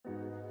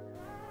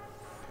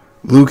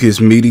Lucas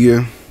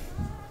Media.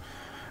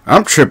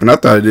 I'm tripping. I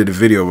thought I did a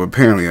video, but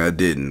apparently I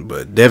didn't.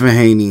 But Devin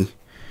Haney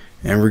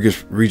and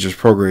Regris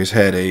Prograis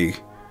had a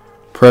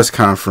press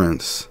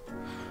conference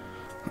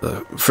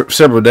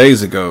several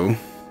days ago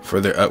for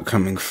their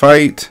upcoming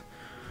fight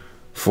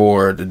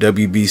for the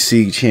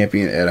WBC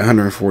champion at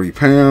 140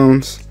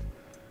 pounds.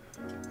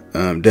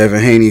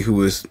 Devin Haney,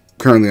 who is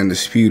currently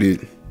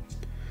undisputed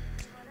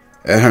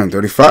at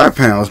 135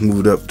 pounds,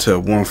 moved up to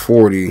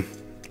 140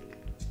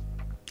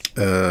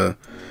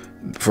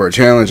 for a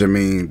challenge. I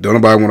mean, don't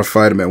nobody want to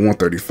fight him at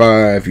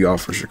 135. He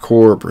offers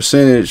Shakur a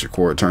percentage.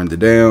 Shakur turned it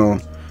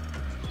down.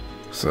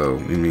 So,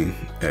 I mean,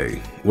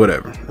 hey,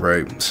 whatever,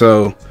 right?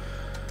 So,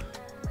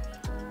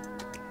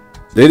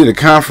 they did a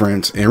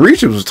conference, and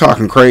Regris was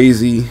talking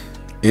crazy.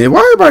 And why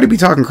everybody be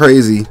talking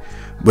crazy,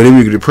 but then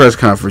we get a press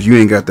conference, you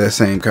ain't got that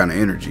same kind of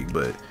energy.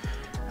 But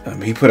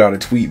he put out a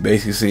tweet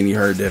basically saying he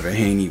heard Devin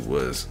Haney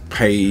was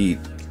paid,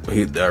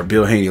 or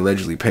Bill Haney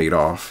allegedly paid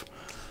off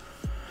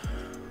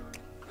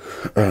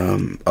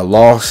a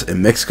loss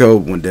in Mexico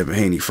when Devin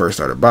Haney first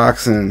started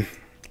boxing.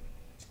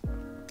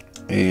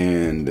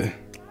 And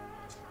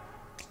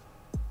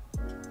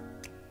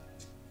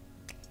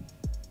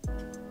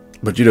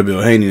but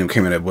Bill Haney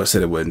came in and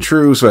said it wasn't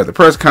true. So at the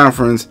press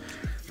conference,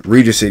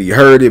 Regis said he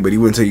heard it, but he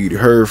wouldn't tell you he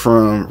heard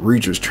from.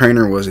 Regis'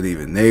 trainer wasn't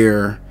even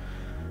there.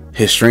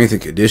 His strength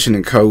and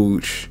conditioning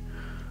coach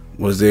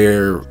was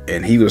there,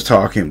 and he was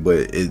talking,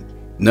 but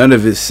none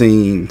of it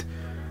seemed.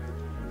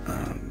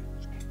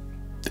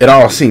 It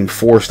all seemed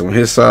forced on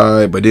his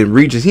side. But then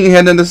Regis, he ain't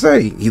had nothing to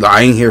say. He like,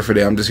 I ain't here for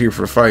that. I'm just here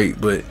for the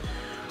fight. But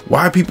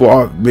why people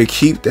all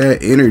keep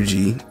that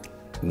energy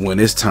when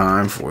it's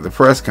time for the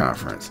press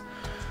conference?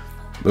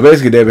 But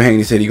basically, Devin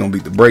Haney said he gonna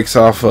beat the brakes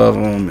off of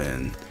him,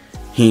 and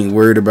he ain't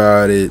worried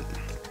about it.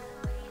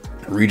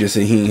 Regis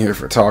said he ain't here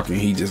for talking.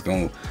 He just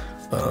gonna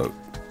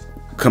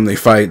come they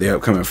fight, they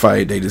upcoming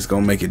fight. They just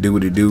gonna make it do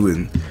what it do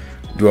and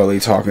do all they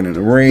talking in the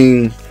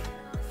ring.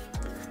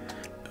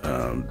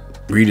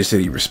 Regis said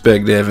he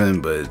respect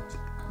Devin, but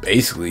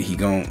basically he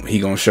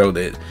gonna show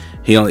that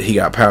he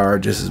got power,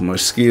 just as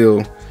much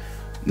skill.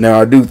 Now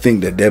I do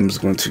think that Devin's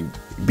going to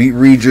beat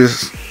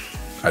Regis.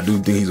 I do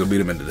think he's gonna beat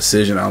him in the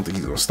decision. I don't think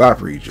he's gonna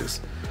stop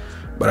Regis,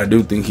 but I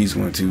do think he's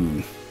going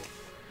to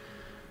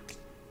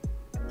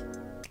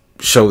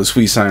show the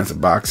sweet science of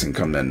boxing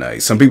come that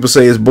night. Some people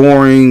say it's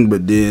boring,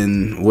 but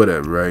then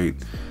whatever, right?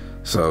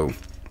 So,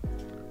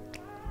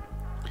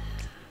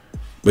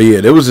 but yeah,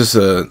 there was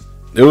a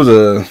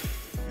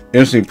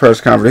interesting press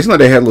conference. It seemed like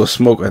they had a little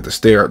smoke at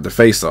the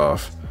face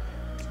off.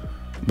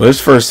 But his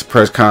first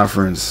press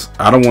conference,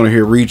 I don't want to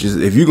hear Regis.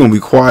 If you're gonna be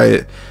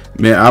quiet,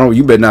 man,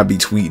 you better not be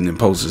tweeting and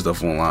posting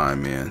stuff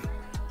online, man.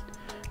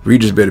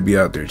 Regis better be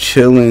out there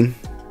chilling,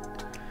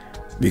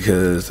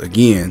 because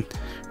again,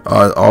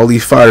 all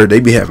these fighters, they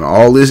be having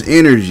all this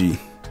energy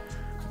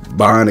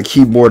behind a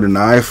keyboard and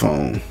an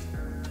iPhone,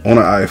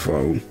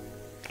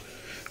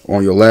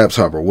 on your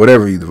laptop or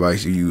whatever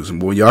device you're using.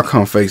 But when y'all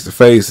come face to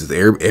face,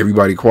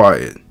 everybody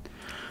quiet.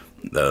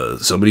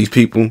 Some of these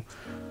people,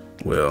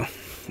 well,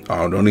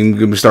 don't even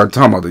get me started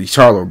talking about these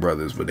Charlo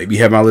brothers, but they be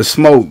having all this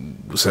smoke,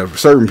 except for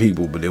certain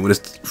people. But then when it's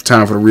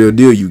time for the real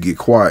deal, you get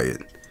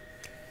quiet.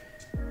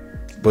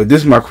 But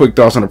this is my quick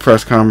thoughts on the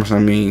press conference. I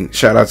mean,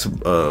 shout out to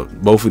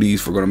both of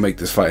these for going to make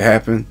this fight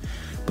happen.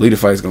 I believe the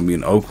fight is going to be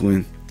in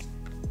Oakland.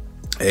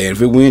 And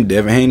if it wins,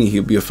 Devin Haney,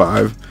 he'll be a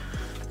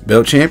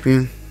 5-belt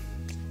champion.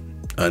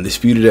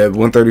 Undisputed at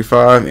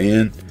 135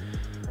 and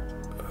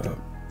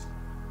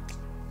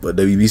but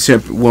WBC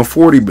champion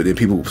 140. But then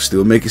people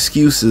still make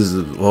excuses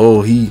of,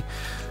 oh, he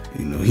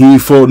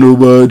ain't fought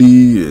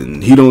nobody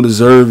and he don't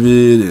deserve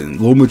it, and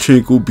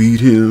Lomachenko beat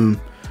him.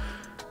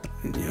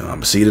 And, I'm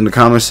gonna see it in the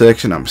comment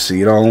section. I'm gonna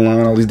see it all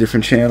online, all these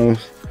different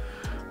channels.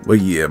 But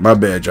yeah, my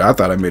bad, y'all. I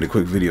thought I made a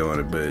quick video on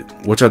it. But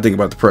what y'all think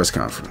about the press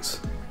conference?